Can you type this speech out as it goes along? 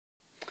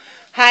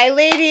Hi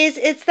ladies,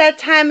 it's that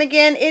time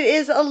again. It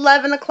is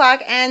 11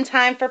 o'clock and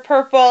time for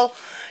purple.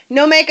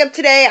 No makeup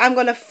today. I'm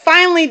going to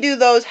finally do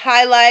those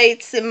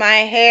highlights in my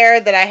hair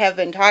that I have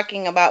been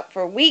talking about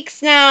for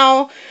weeks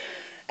now.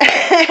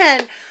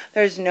 And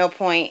there's no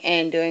point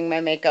in doing my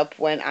makeup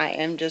when I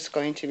am just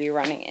going to be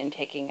running and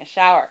taking a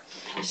shower.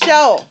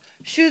 So,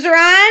 shoes are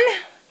on.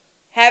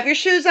 Have your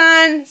shoes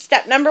on.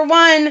 Step number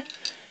 1.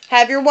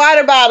 Have your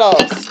water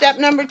bottle. Step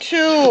number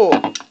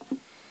 2.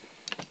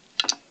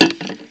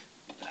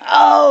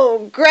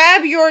 Oh,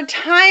 grab your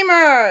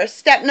timer.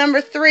 Step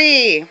number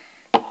 3.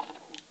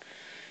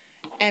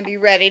 And be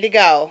ready to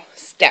go.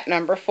 Step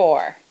number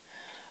 4.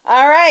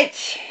 All right,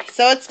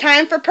 so it's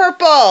time for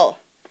purple.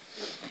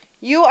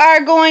 You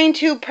are going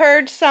to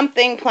purge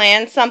something,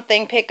 plan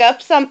something, pick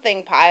up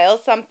something, pile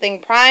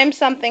something, prime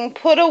something,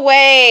 put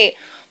away,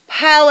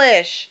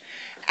 polish,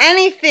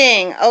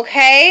 anything,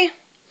 okay?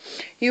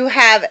 You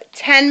have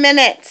 10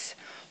 minutes.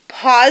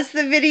 Pause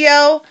the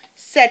video,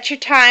 set your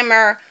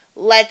timer,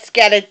 let's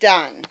get it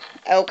done,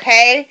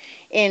 okay?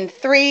 In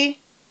 3,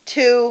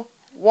 2,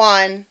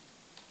 1.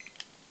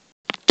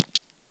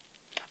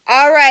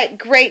 All right,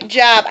 great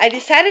job. I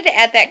decided to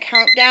add that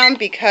countdown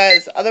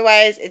because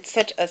otherwise it's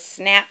such a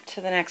snap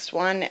to the next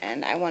one,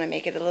 and I want to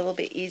make it a little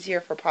bit easier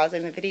for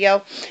pausing the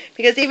video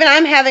because even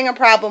I'm having a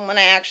problem when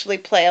I actually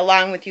play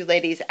along with you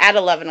ladies at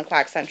 11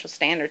 o'clock Central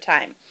Standard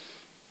Time.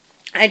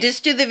 I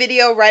just do the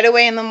video right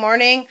away in the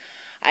morning,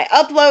 I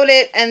upload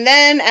it, and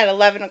then at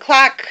 11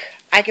 o'clock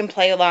I can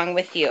play along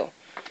with you.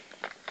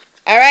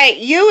 All right,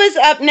 you is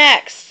up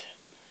next.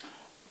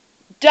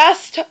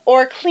 Dust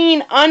or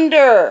clean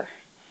under.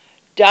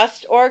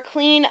 Dust or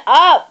clean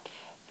up,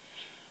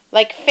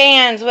 like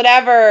fans,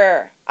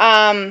 whatever.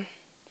 Unload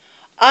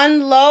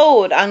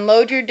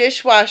your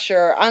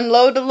dishwasher.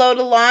 Unload a load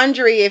of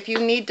laundry if you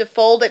need to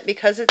fold it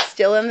because it's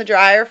still in the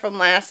dryer from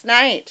last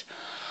night.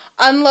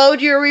 Unload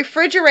your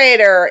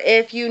refrigerator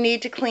if you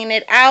need to clean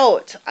it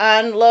out.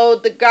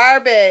 Unload the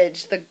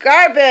garbage. The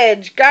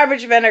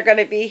garbage men are going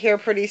to be here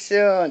pretty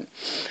soon.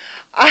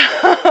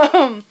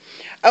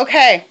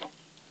 Okay.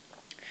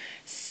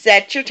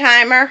 Set your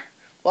timer.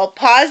 Well,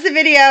 pause the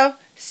video,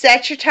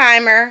 set your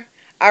timer,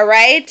 all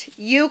right?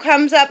 You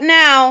comes up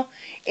now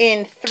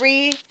in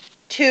 3,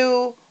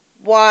 2,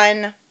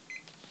 1.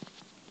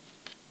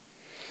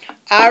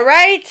 All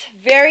right,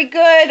 very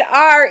good.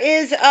 R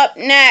is up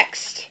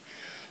next.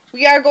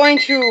 We are going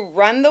to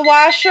run the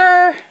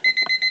washer,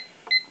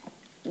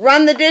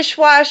 run the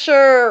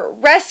dishwasher,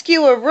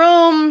 rescue a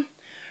room,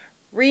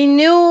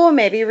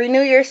 maybe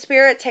renew your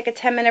spirit, take a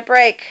 10-minute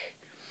break.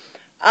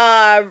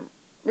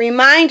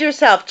 Remind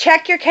yourself,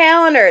 check your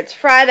calendar. It's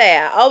Friday.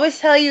 I always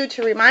tell you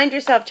to remind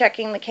yourself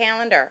checking the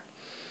calendar.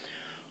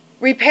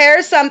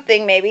 Repair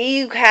something. Maybe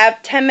you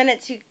have 10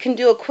 minutes, you can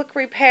do a quick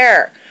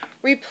repair.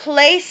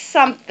 Replace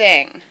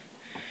something.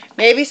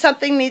 Maybe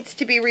something needs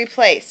to be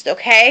replaced,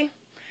 okay?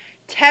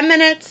 10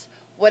 minutes,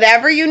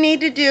 whatever you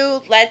need to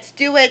do, let's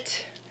do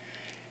it.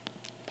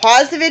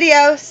 Pause the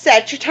video,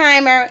 set your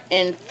timer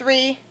in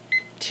 3,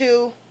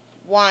 2,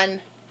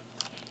 1.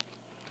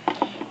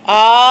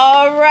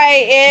 All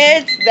right,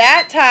 it's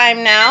that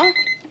time now.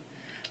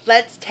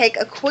 Let's take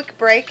a quick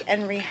break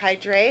and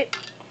rehydrate.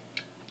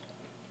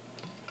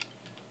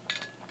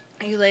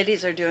 You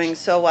ladies are doing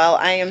so well.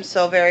 I am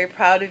so very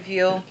proud of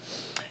you.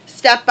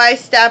 Step by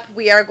step,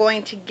 we are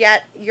going to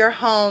get your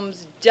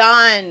homes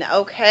done,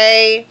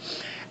 okay?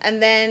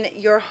 And then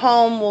your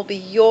home will be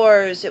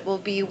yours. It will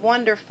be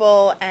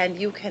wonderful,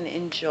 and you can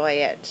enjoy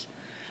it.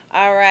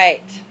 All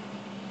right.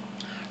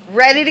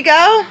 Ready to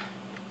go?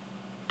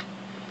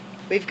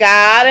 We've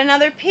got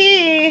another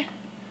P.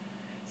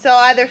 So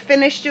either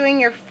finish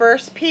doing your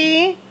first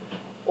P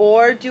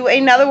or do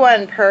another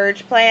one.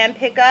 Purge, plan,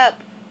 pick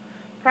up,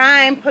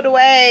 prime, put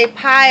away,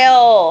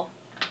 pile,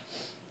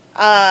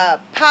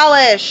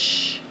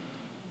 polish,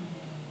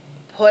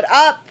 put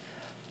up.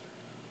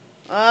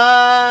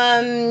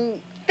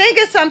 Think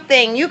of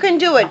something. You can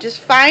do it. Just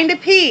find a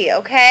P,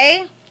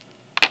 okay?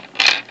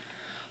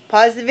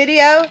 Pause the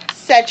video.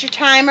 Set your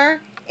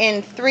timer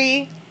in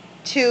 3,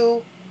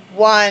 2,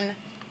 1.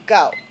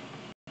 Go.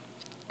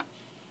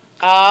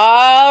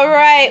 All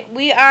right,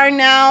 we are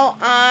now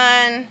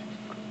on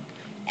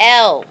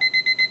L.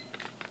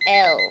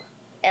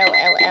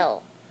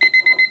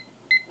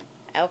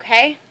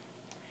 Okay?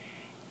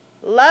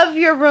 Love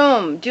your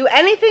room. Do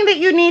anything that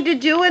you need to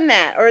do in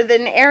that or an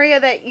area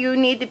that you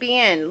need to be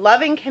in.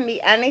 Loving can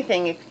be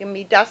anything. It can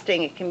be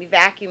dusting. It can be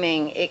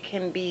vacuuming. It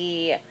can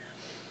be...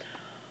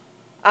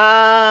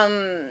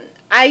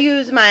 I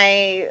use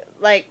my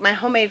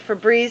homemade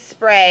Febreze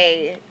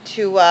spray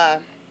to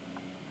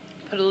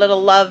put a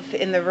little love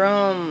in the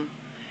room.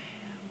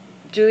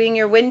 Doing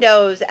your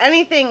windows,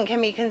 anything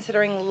can be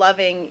considering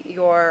loving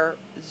your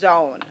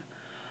zone.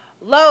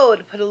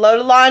 Load, put a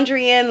load of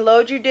laundry in,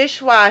 load your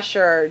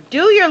dishwasher,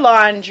 do your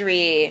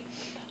laundry.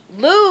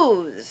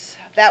 Lose,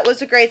 that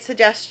was a great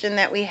suggestion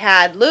that we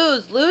had.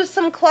 Lose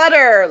some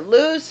clutter,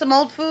 lose some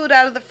old food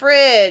out of the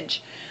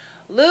fridge,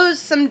 lose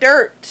some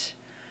dirt.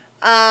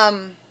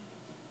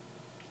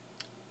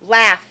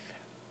 Laugh.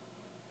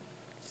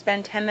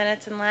 spend 10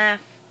 minutes and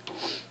laugh.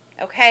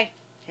 Okay,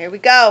 here we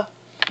go.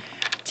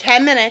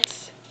 10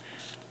 minutes.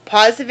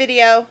 Pause the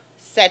video.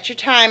 Set your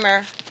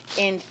timer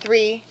in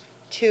 3,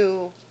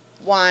 2,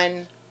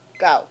 1,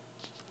 go.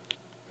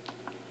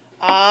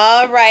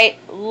 All right,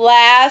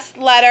 last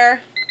letter.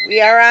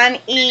 We are on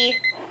E.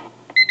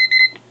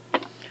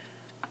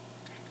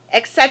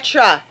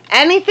 Etc.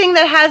 Anything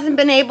that hasn't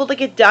been able to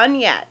get done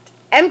yet.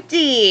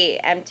 Empty.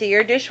 Empty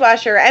your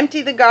dishwasher.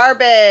 Empty the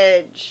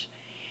garbage.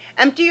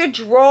 Empty your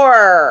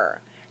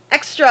drawer.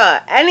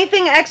 Extra.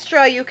 Anything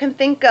extra you can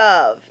think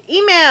of.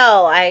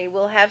 Email. I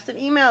will have some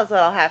emails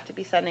that I'll have to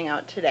be sending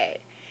out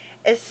today.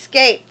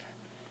 Escape.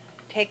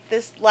 Take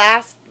this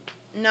last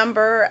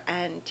number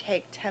and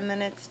take 10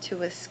 minutes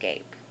to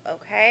escape.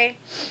 Okay?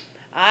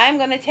 I'm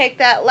going to take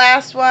that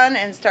last one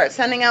and start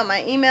sending out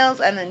my emails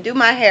and then do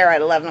my hair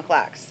at 11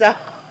 o'clock. So,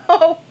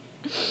 all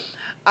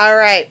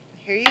right,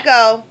 here you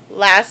go.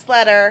 Last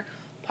letter.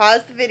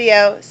 Pause the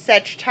video.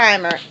 Set your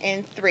timer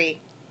in 3,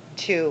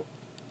 2,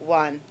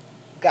 1,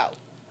 go.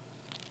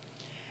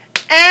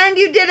 And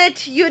you did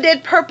it. You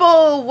did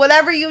purple.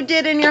 Whatever you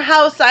did in your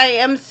house, I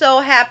am so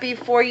happy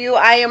for you.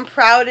 I am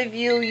proud of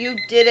you. You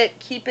did it.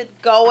 Keep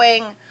it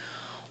going.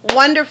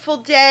 Wonderful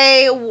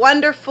day,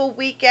 wonderful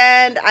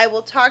weekend. I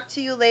will talk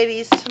to you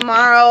ladies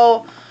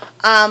tomorrow.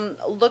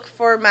 Look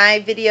for my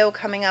video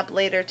coming up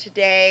later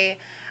today.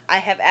 I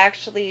have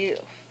actually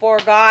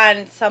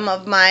foregone some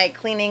of my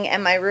cleaning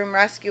and my room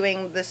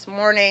rescuing this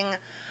morning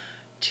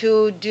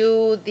to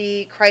do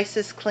the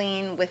crisis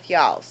clean with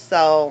y'all.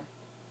 So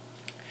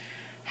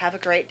have a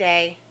great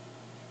day.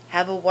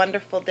 Have a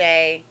wonderful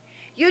day.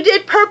 You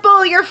did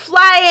purple. You're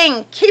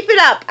flying. Keep it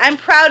up. I'm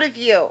proud of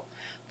you.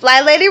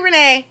 Fly Lady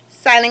Renee.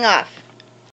 Signing off.